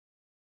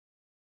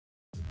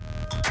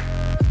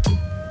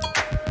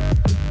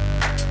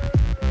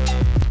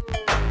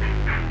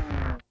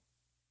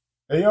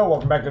Hey yo,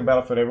 welcome back to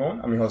Battlefield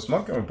everyone. I'm your host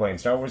Monk and we're playing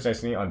Star Wars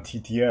Destiny on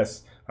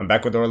TTS. I'm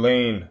back with our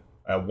lane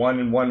at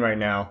 1-1 right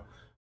now.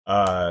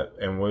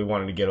 And we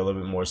wanted to get a little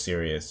bit more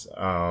serious.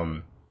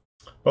 But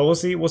we'll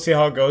see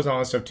how it goes.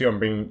 On stuff too, I'm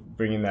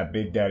bringing that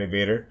Big Daddy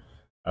Vader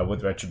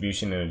with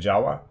Retribution and a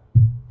Jawa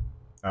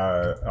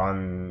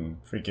on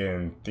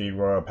freaking the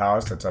Royal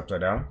Palace that's upside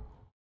down.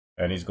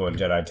 And he's going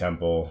Jedi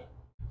Temple,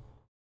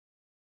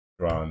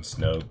 Thrawn,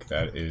 Snoke.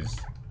 That is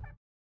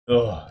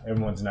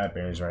everyone's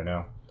nightmares right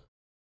now.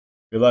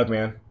 Good luck,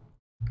 man.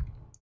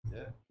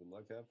 Yeah, good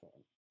luck, have fun.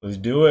 Let's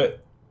do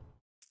it.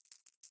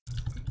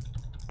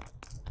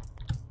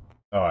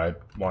 Oh, I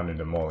wanted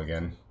to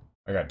mulligan.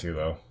 I got two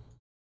though.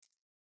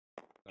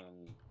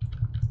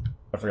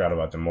 I forgot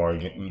about the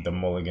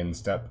mulligan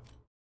step.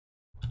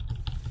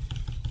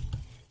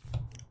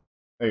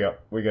 There you go.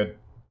 We good.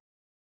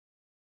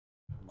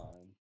 Mine.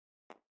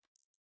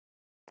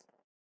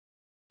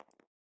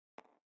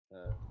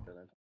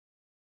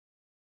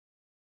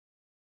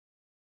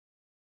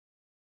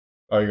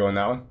 Oh, you going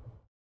that one?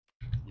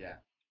 Yeah.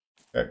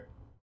 Okay.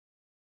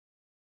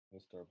 We'll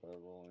start by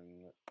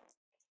rolling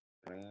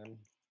Ram.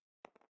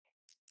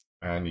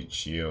 I need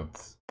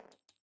shields.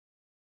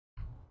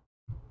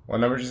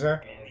 What number did you say?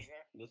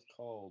 Let's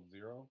call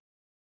 0.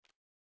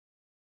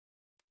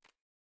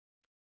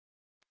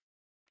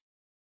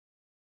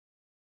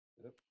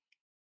 Yep.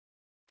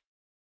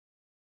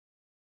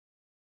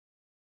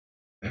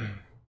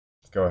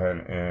 Let's go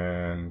ahead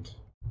and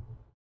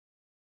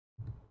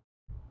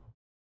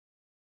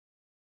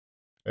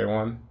pay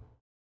one.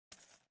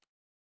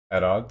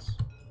 At odds.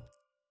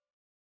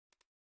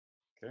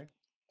 Okay.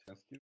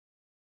 Test you.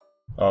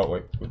 Oh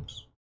wait,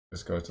 oops.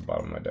 This goes to the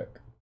bottom of my deck.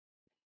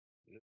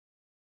 Yep.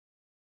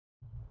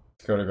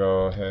 Let's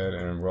go ahead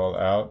and roll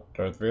out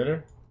Darth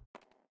Vader.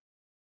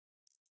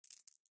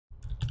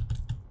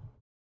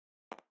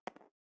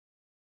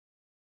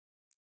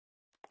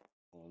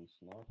 One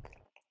Snoke.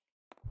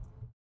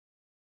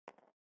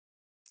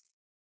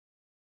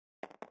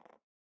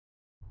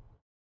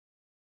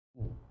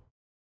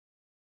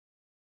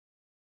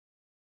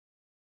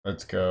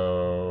 Let's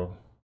go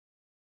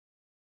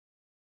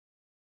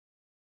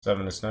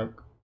 7 to Snoke.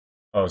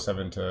 Oh,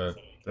 7 to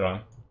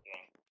Thrawn.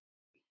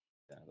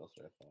 Yeah, that's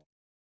what I thought.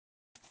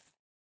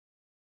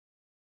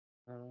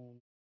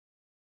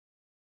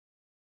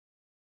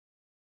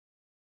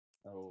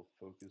 I will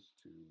focus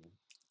to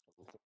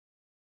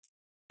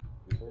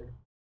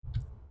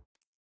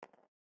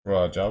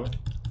Roll out Jawa.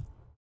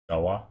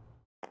 Jawa.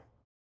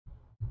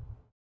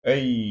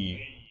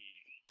 Hey!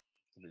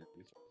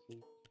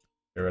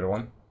 Get rid of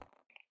one.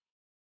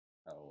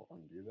 I will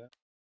undo that.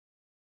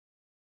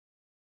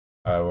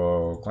 I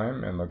will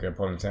claim and look at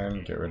opponent's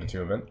hand, get rid of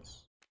 2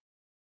 events.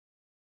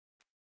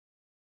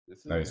 This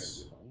is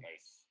nice.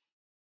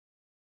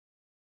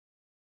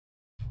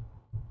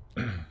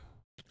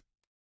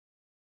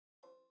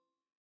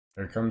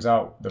 Here it comes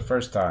out the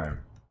first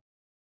time.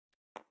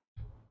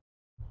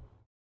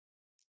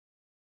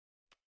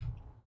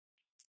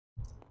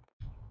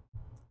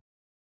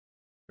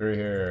 Through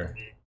here.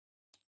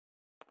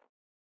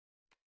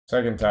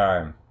 Second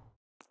time.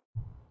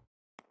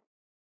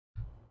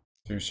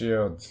 2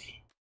 shields.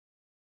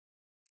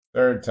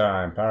 Third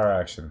time, power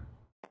action.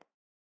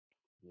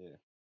 Yeah.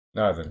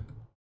 Nothing.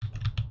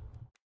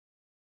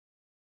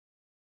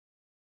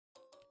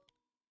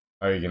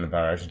 Oh, you getting the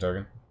power action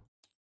token?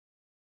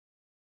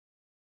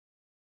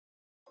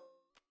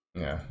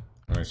 Yeah,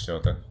 let me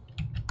shield then.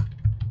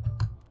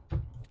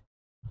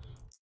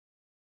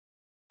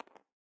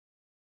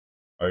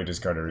 Oh, you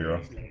discard a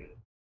reroll.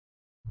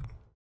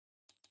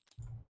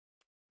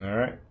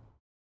 Alright.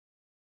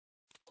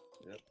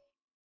 Yep.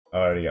 I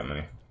already got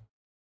money.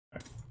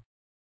 Right.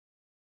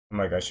 I'm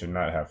like, I should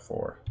not have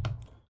 4.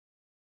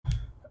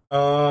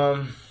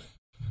 Go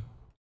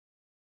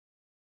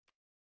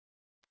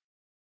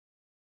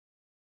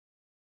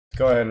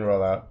ahead and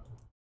roll out.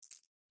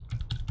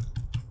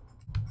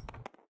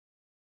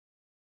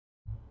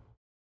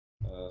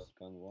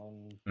 Spend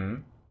 1.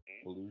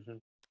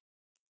 Illusion.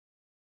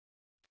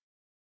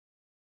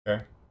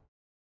 Okay.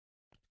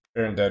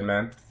 You're in dead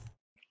man.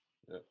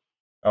 Yep.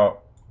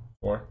 Oh,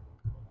 4.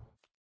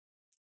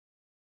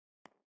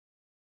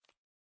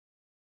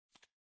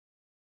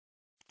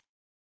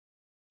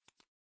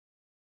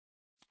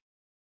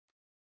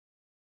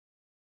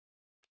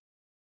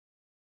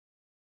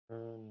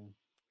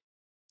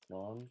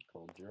 Thrawn,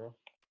 called 0.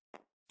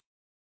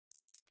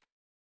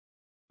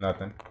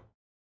 Nothing.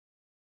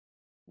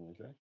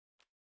 Okay.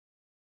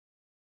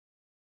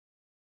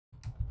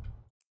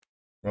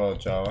 Roll a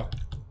Jawa.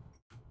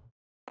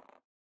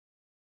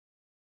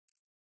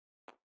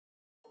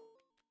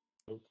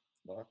 Oops,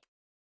 block.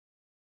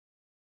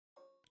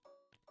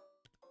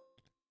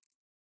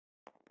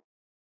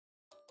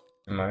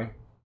 Money.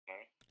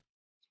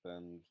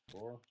 Spend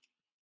 4.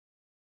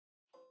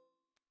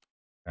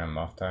 And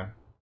off time.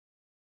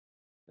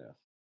 Yes.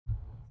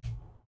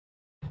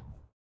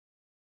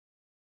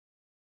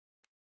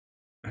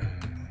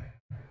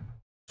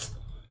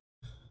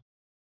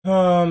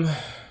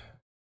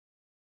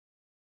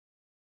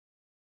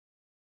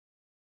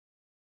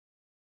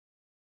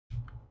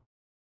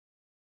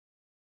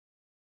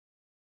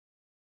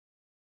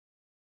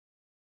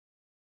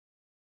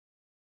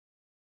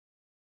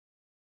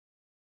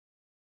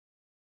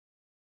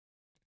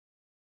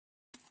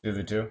 Do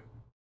the two.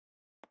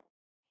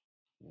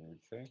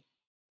 Okay.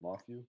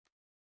 Moth you.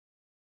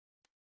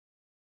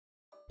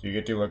 Do you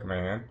get to look at my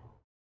hand?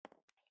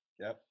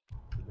 Yep.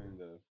 We're doing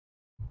the.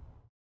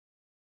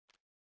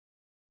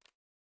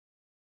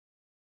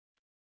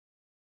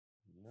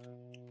 No.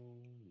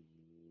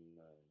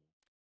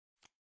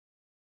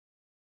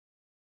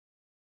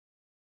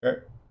 No.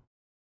 Okay.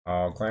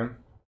 I'll claim.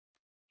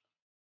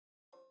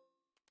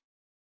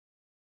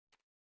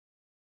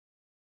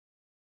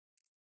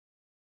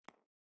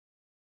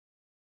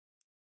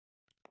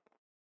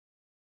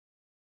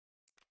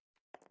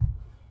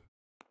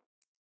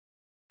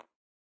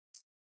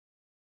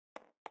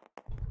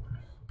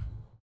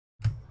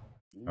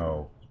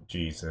 Oh,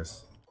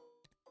 Jesus.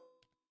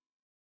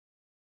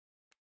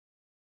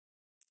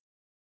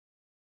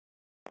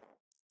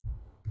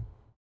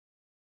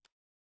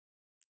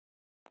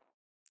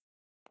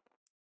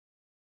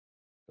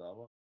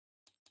 Jawa.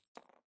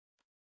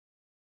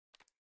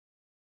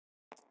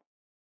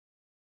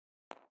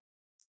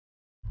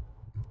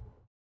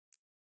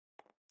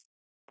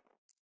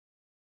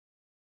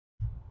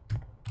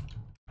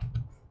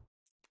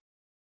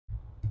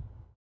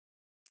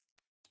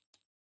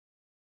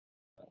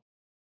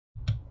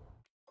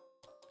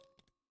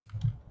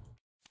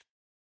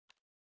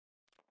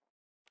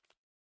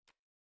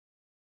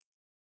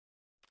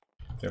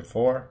 Tip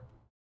 4.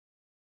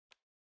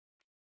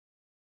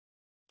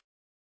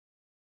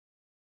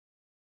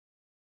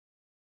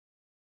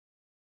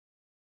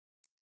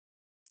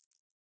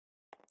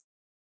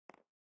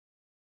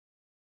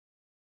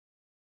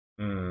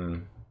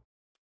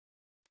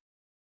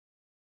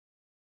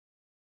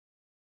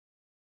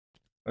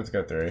 Let's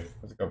go 3.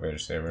 Let's go Vader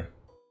Saber.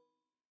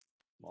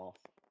 Moth.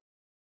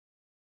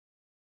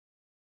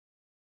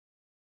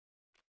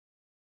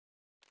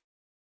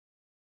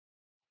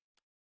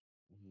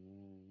 No.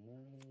 No.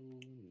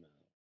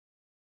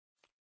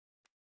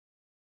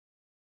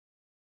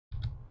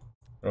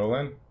 Roll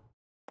in.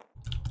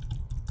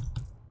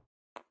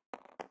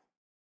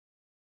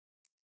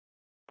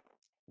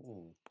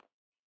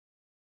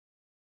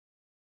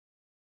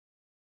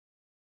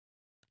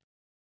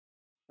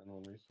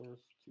 Final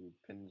resource to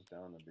pins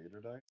down a Vader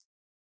die.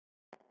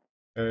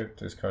 Okay,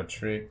 discard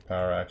Shriek,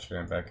 power action,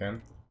 and back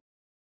in.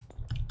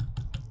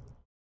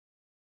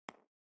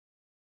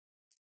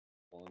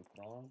 Pulling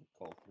Thrawn.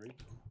 Call 3.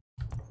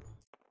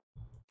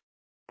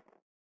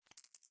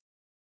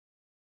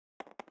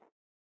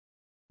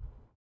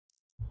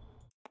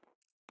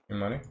 Your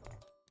money.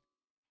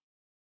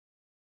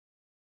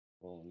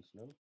 Rolling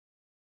Snoke.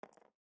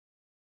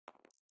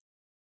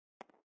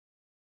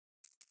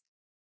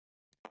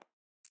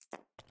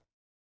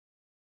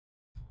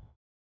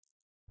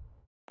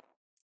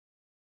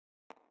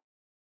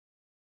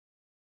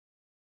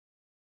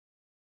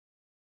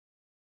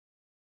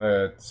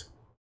 Let's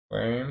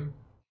claim.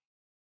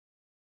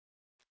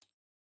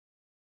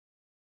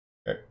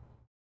 Okay.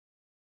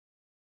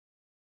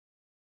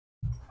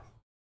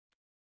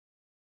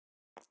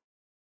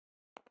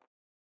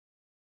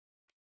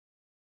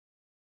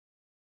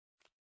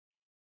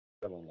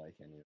 I don't like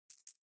any.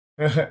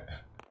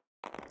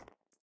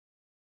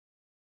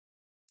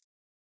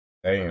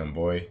 Damn,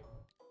 boy.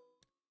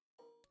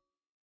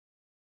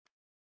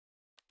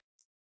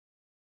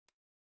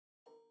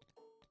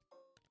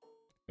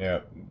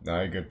 Yep,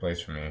 not a good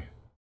place for me.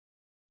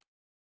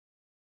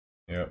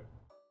 Yep.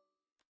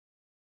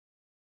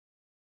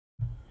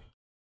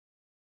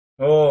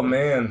 Oh,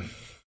 man.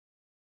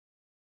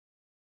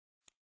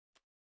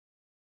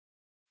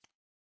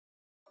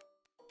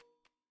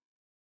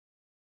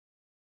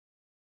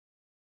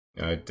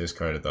 Yeah, I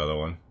discarded the other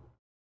one.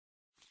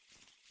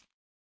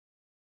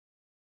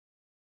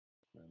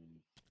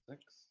 And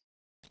 6.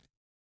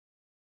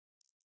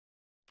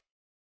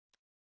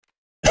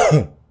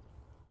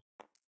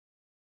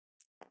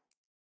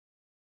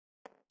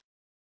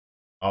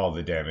 All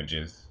the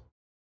damages.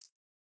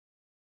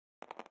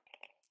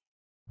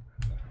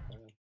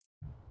 Okay.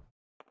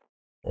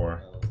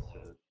 4. Let's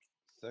hit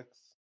 6.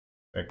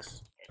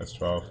 6. That's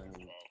 12.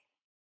 And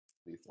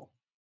lethal.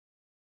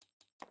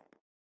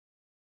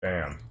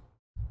 Bam.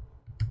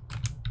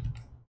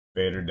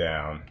 Vader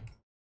down.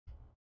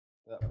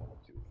 That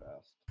went too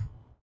fast.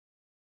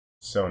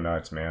 So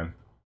nuts, man.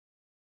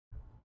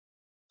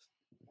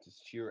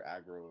 Just sheer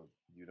aggro.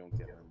 You don't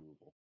get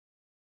removal.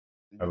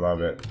 I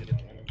love it. Get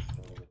damage,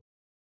 so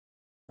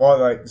Well,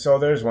 like, so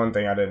there's one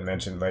thing I didn't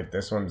mention. Like,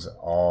 this one's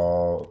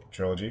all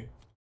trilogy.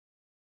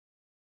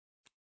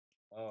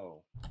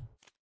 Oh.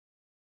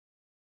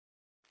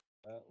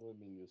 That would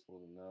be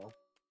useful to know.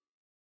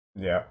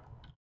 Yeah.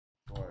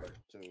 Or I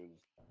chose.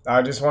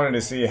 I just wanted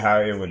to see how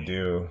it would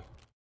do.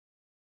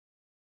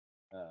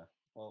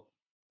 Well,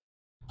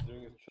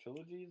 doing its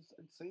trilogies,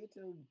 I'd say it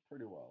did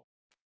pretty well.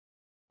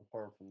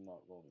 Apart from not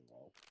rolling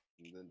well.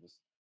 And then just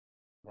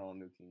Thrawn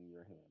nuking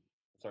your hand.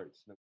 Sorry,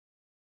 Snoke.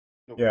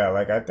 Yeah,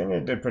 like, I think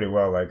it did pretty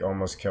well, like,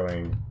 almost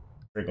killing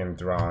freaking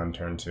Thrawn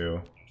turn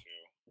 2.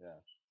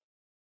 Yeah.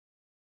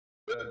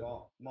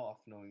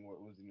 Moth knowing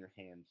what was in your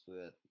hand so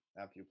that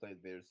after you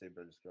played Vader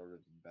Saber, discovered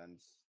its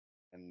defense,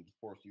 and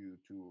force you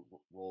to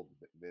roll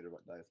Vader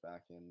dice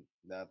back in.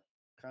 That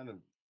kind of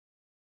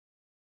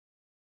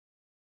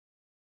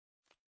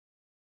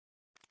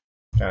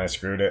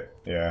screwed it.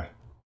 Yeah.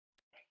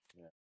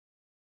 yeah.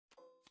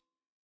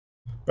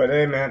 But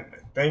hey, man,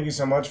 thank you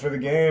so much for the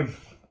game.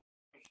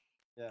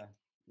 Yeah.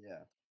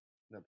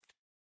 No.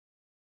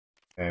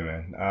 Hey,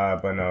 man.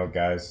 But no,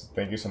 guys,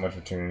 thank you so much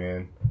for tuning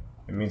in.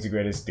 It means the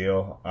greatest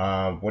deal.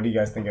 What do you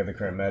guys think of the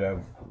current meta?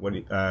 What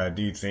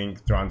do you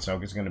think Thrawn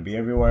Snoke is going to be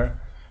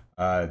everywhere?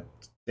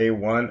 Day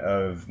one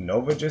of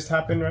Nova just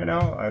happened right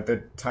now at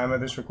the time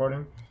of this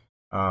recording.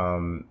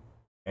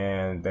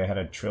 And they had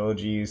a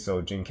trilogy,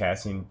 so Jin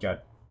Cassian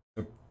took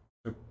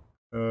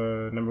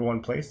number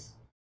one place.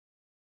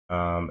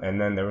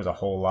 And then there was a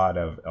whole lot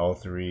of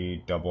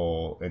L3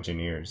 double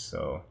engineers,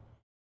 so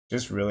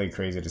just really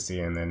crazy to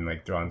see. And then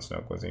like Thrawn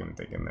Snoke wasn't even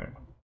thinking there.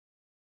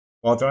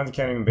 Well, Thrawn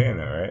can't even be in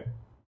there, right?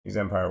 He's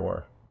Empire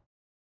War.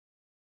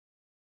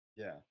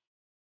 Yeah.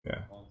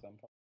 Yeah.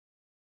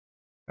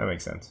 That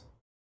makes sense.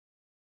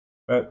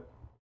 But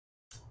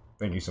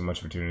thank you so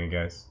much for tuning in,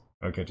 guys.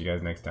 I'll catch you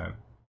guys next time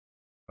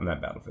on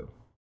that battlefield.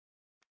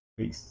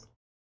 Peace.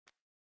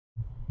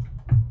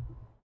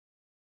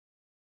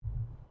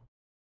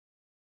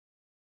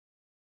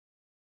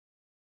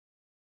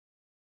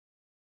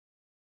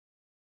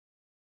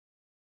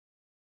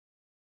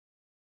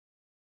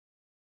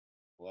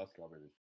 Well, that's covered.